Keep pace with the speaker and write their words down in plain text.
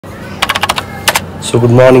So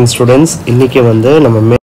good morning students. இன்னைக்கு வந்து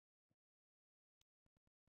நம்ம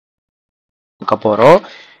போறோம்.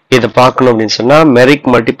 இத பார்க்கணும் அப்படினு சொன்னா Merrick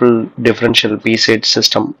Multiple Differential Piece Rate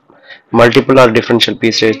System. Multiple or Differential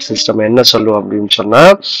Piece Rate System என்ன சொல்லுவோம் அப்படினு சொன்னா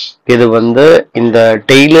இது வந்து இந்த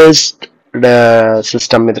Taylor's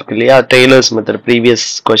சிஸ்டம் இருக்கு இல்லையா, Taylor's மெத்தட் ப்ரீவியஸ்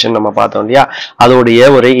क्वेश्चन நம்ம பார்த்தோம் இல்லையா, அதோடைய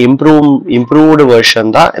ஒரு இம்ப்ரூவ்டு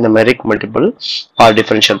வெர்ஷன் தான் இந்த Merrick Multiple or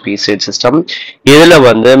Differential Piece Rate System. இதுல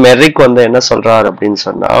வந்து Merrick வந்து என்ன சொல்றாரு அப்படின்னு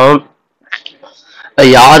சொன்னா,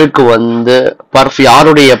 யாருக்கு வந்து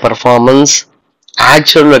யாருடைய பெர்ஃபார்மன்ஸ்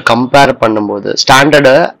ஆக்சுவல்ல கம்பேர் பண்ணும்போது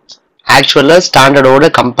ஸ்டாண்டர்டோட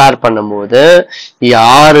கம்பேர் பண்ணும்போது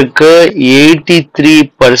யாருக்கு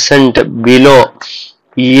 83% பிலோ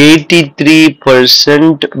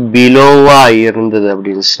 83% பிலோவா இருந்தது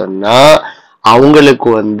அப்படின்னு சொன்னா அவங்களுக்கு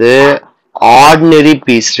வந்து ஆர்டினரி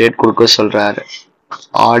பீஸ் ரேட் கொடுக்க சொல்றாரு.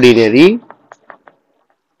 Ordinary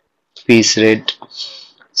piece rate.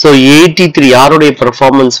 So 83 யாருடைய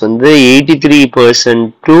பெர்ஃபார்மன்ஸ் வந்து 83%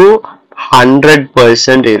 to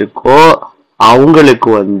 100% இருக்கோ அவங்களுக்கு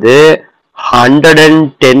வந்து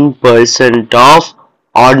 110% ஆஃப்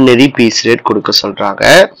ஆர்டினரி பீஸ் ரேட் கொடுக்க சொல்றாங்க.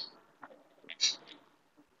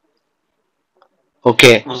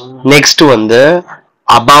 ஓகே, நெக்ஸ்ட் வந்து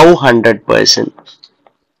above 100%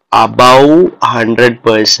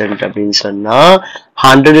 அப்படின்னு சொன்னா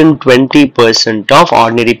 120% ஆஃப்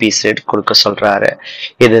ஆர்டினரி பீஸ் ரேட் கொடுக்க சொல்றாரு.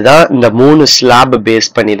 இதுதான் இந்த மூணு ஸ்லாப் பேஸ்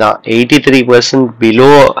பண்ணி தான் 83%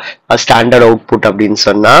 பிலோ ஸ்டாண்டர்ட் அவுட்புட் அப்படின்னு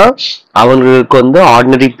சொன்னா அவங்களுக்கு வந்து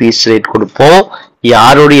ஆர்டினரி பீஸ் ரேட் கொடுப்போம்.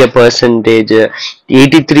 யாருடைய பெர்சன்டேஜ்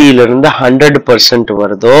 83ல இருந்து 100%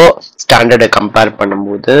 வருதோ ஸ்டாண்டர்டை கம்பேர்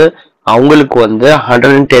பண்ணும்போது அவங்களுக்கு வந்து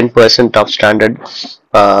 110% of standard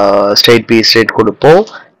straight piece rate கொடுப்போம்.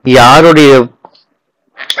 யாருடைய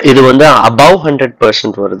இது வந்து above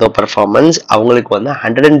 100% வருதோ பெர்ஃபார்மன்ஸ் அவங்களுக்கு வந்து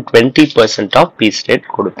 120% ஆஃப் பீஸ் ரேட்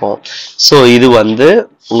கொடுப்போம். ஸோ இது வந்து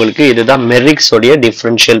உங்களுக்கு இதுதான் மெரிக்ஸ் உடைய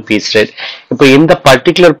டிஃபரன்ஷியல் பீஸ் ரேட். இப்போ இந்த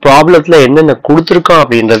பர்டிகுலர் ப்ராப்ளத்துல என்னென்ன கொடுத்துருக்கோம்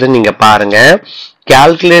அப்படின்றத நீங்க பாருங்க.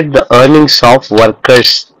 Calculate the earnings of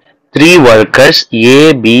workers 3 workers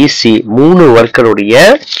ABC 3 ஒர்க்கருடைய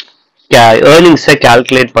earnings-ஐ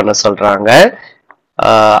calculate பண்ண சொல்றாங்க.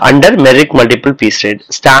 Under மெரிக் multiple piece rate.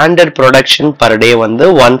 Standard production per day வந்து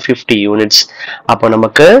 150 யூனிட்ஸ். அப்போ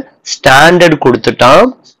நமக்கு ஸ்டாண்டர்ட் கொடுத்துட்டான்.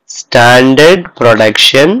 Standard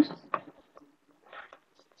production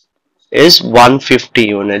is 150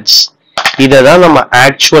 units. இதை தான் நம்ம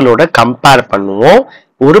ஆக்சுவலோட கம்பேர் பண்ணுவோம்,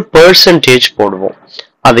 ஒரு பெர்சன்டேஜ் போடுவோம்.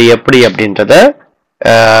 அது எப்படி அப்படின்றத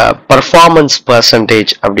பர்ஃபார்மன்ஸ்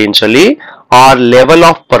பெர்சன்டேஜ் அப்படின்னு சொல்லி ஆர் லெவல்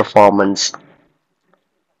ஆஃப் பர்ஃபார்மன்ஸ்.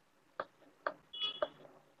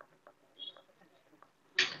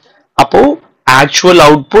 அப்போ actual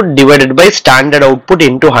output divided by standard output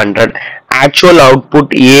into 100. actual output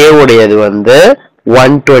A உடையது வந்து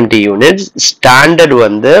 120 units, standard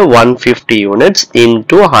வந்து 150 units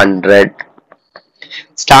into 100.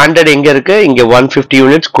 ஸ்டாண்டர்ட் எங்க இருக்கு? இங்க 150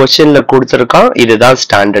 யூனிட்ஸ் क्वेश्चनல கொடுத்திருக்கான். இதுதான்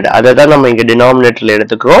ஸ்டாண்டர்ட். அதை தான் நம்ம இங்க டினாமினேட்டர்ல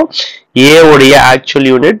எடுத்துக்கிறோம். A உடைய ஆக்சுவல்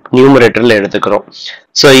யூனிட் நியூமரேட்டர்ல எடுத்துக்கிறோம்.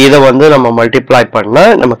 ஸோ இதை வந்து நம்ம மல்டிப்ளை பண்ணா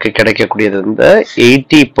நமக்கு கிடைக்கக்கூடியது வந்து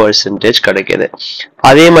 80% கிடைக்குது.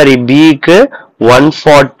 அதே மாதிரி பிக்கு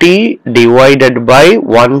 140 divided by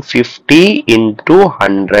 150 into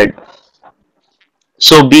 100.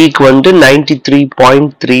 ஸோ பிக்கு வந்து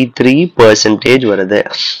 93.33% வருது.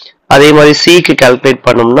 அதே மாதிரி சிக்கு கால்குலேட்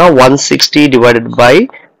பண்ணோம்னா 160 divided by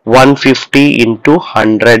 150 into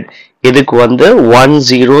 100. இதுக்கு வந்து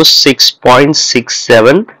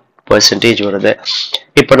 106.67% வருது.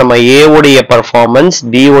 இப்போ நம்ம A உடைய பர்ஃபார்மன்ஸ்,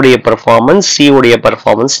 B உடைய பர்ஃபார்மன்ஸ், C உடைய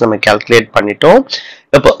பர்ஃபார்மன்ஸ் நம்ம கால்குலேட் பண்ணிட்டோம்.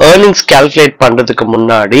 இப்போ earnings கால்குலேட் பண்றதுக்கு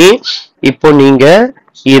முன்னாடி இப்போ நீங்க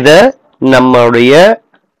இத நம்மளுடைய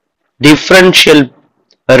டிஃபரன்ஷியல்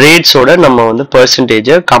ரேட்ஸோட நம்ம வந்து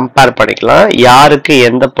பெர்சன்டேஜை கம்பேர் பண்ணிக்கலாம். யாருக்கு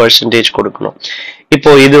எந்த பெர்சன்டேஜ் கொடுக்கணும். இப்போ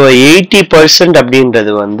இது 80%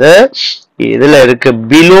 அப்படின்றது வந்து இதுல இருக்கு,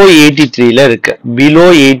 பிலோ 83ல இருக்கு. பிலோ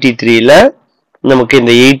 83ல நமக்கு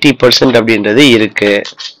இந்த 80% அப்படின்றது இருக்கு,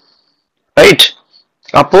 ரைட்?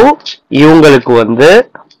 அப்போ இவங்களுக்கு வந்து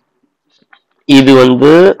இது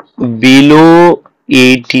வந்து பிலோ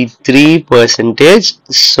 83%.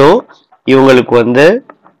 ஸோ இவங்களுக்கு வந்து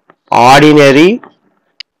ordinary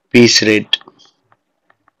piece rate.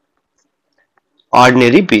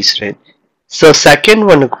 Ordinary piece rate. So second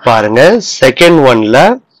one பாருங்க. second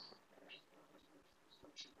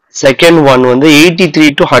one வந்து 83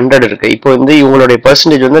 to 100 இருக்கு. இப்போ வந்து இவங்களுடைய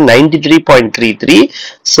percentage வந்து 93.33.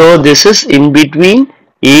 So this is in between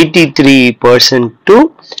 83% to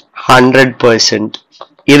 100%.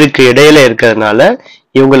 இதுக்கு இடையில இருக்கிறதுனால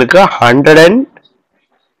இவங்களுக்கு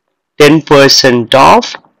 110% of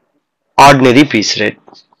ordinary piece rate.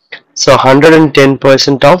 So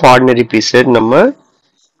 110% of ordinary piece rate நம்ம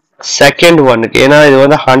second one ஏன்னா இது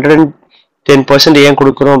வந்து 110% ஏன்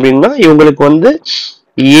கொடுக்குறோம் அப்படின்னா இவங்களுக்கு வந்து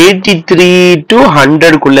 83 to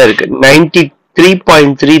 100 குள்ள இருக்கு.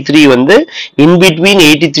 93.33 வந்து in between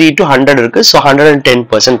 83 to 100 இருக்கு. So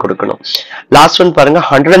 110% கொடுக்கணும். லாஸ்ட் ஒன் பாருங்க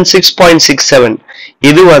 106.67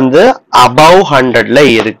 இது வந்து above 100ல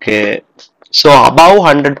இருக்கு. So above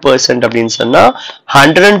 100% அப்படின்னு சொன்னா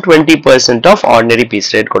 120% of ordinary piece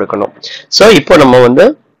rate கொடுக்கணும். So இப்போ நம்ம வந்து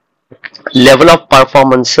level of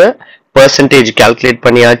performance percentage calculate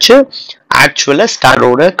பண்ணியாச்சு. ஆக்சுவலா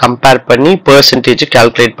ஸ்டாரோட கம்பேர் பண்ணி percentage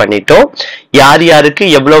calculate பண்ணிட்டோம். யார் யாருக்கு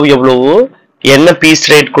எவ்வளவு என்ன பீஸ்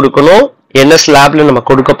ரேட் கொடுக்கணும், என்ன ஸ்லாப்ல நம்ம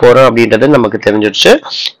கொடுக்க போறோம் அப்படின்றது நமக்கு தெரிஞ்சிருச்சு.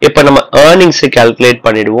 இப்போ நம்ம earnings calculate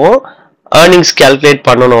பண்ணிடுவோம். earnings calculate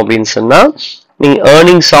பண்ணணும் அப்படின்னு சொன்னா நீங்க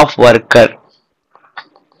earnings of worker,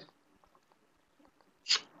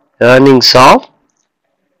 earnings of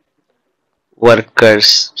workers.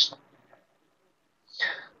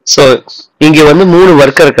 So இங்க வந்து மூணு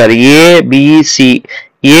ஒர்க்கர் இருக்காரு, A B C.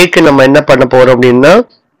 ஏக்கு நம்ம என்ன பண்ண போறோம் அப்படின்னா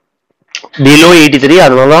below 83,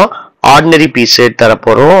 அதனால ஆர்டினரி பீஸ் ரேட் தர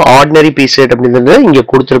போறோம். ஆர்டினரி பீஸ் ரேட் அப்படின்றது இங்க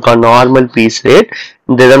கொடுத்துருக்கோம் நார்மல் பீஸ் ரேட்.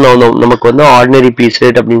 இதுதான் நமக்கு வந்து ஆர்டினரி பீஸ்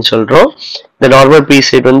ரேட் அப்படின்னு சொல்றோம். இந்த நார்மல்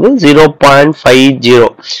பீஸ் ரேட் வந்து 0.50,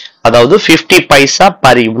 அதாவது 50 பைசா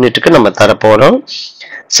பர் யூனிட்டுக்கு நம்ம தர போறோம்.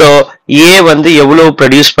 சோ ஏ வந்து எவ்வளவு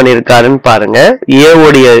ப்ரொடியூஸ் பண்ணிருக்காருன்னு பாருங்க. ஏ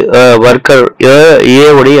உடைய ஒர்க்கர், ஏ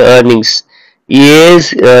உடைய earnings,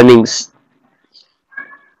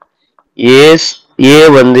 ஏ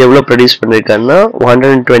வந்து எவ்வளவு ப்ரொடியூஸ் பண்ணிருக்காருன்னா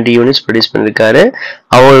 120 யூனிட்ஸ் ப்ரொடியூஸ் பண்ணிருக்காரு.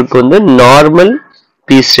 அவருக்கு வந்து நார்மல்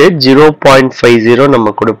பீஸ் ரேட் 0.50 நம்ம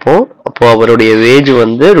கொடுப்போம். அப்போ அவருடைய வேஜ்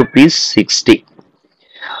வந்து ₹60.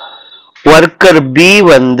 ஒர்க்கர் பி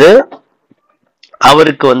வந்து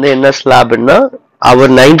அவருக்கு வந்து என்ன ஸ்லாப்னா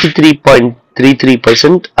அவர்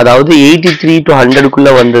 93.33%, அதாவது 83 to 100 குள்ள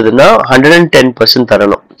வந்ததுன்னா 110%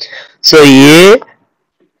 தரணும். சோ ஏ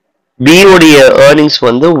பி உடைய earnings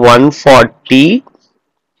வந்து 140.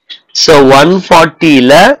 So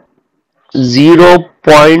 140ல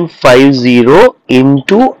 0.50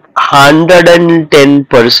 into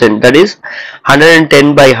 110%, that is 110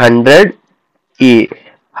 by 100,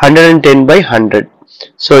 110 by 100.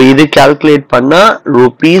 So இது calculate பண்ணா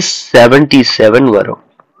 ₹77 வரும்.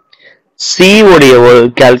 C உடைய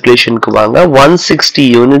calculationக்கு வாங்க. 160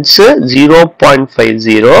 units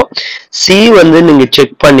 0.50. C வந்து நீங்க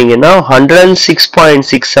செக் பண்ணீங்கன்னா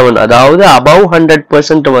 106.67, அதாவது above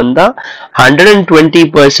 100% வந்தா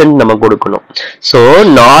 120% நம்ம கொடுக்கணும். So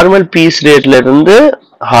நார்மல் பீஸ் ரேட்ல இருந்து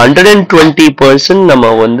 120% நம்ம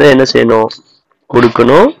வந்து என்ன செய்யணும்,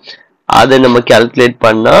 கொடுக்கணும். அதை நம்ம calculate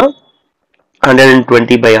பண்ணா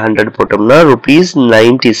 120 by 100 போட்டோம்னா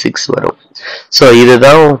 ₹96 வரும். சோ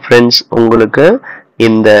இதுதான் ஃப்ரெண்ட்ஸ் உங்களுக்கு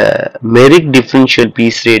இந்த மெரிக் டிஃபரன்ஷியல்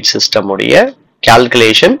பீஸ் ரேட் சிஸ்டம் உடைய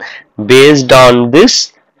calculation based on this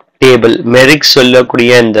table. மெரிக்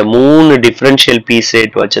சொல்லக்கூடிய இந்த மூணு டிஃபரன்ஷியல் பீஸ்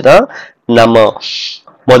ரேட் வச்சுதான் நம்ம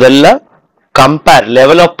முதல்ல compare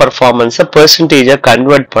level of performance பெர்சன்டேஜா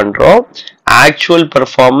convert பண்றோம். Actual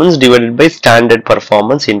performance divided by standard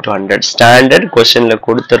performance into 100. Standard क्वेश्चनல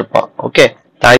கொடுத்திருப்பான். Okay.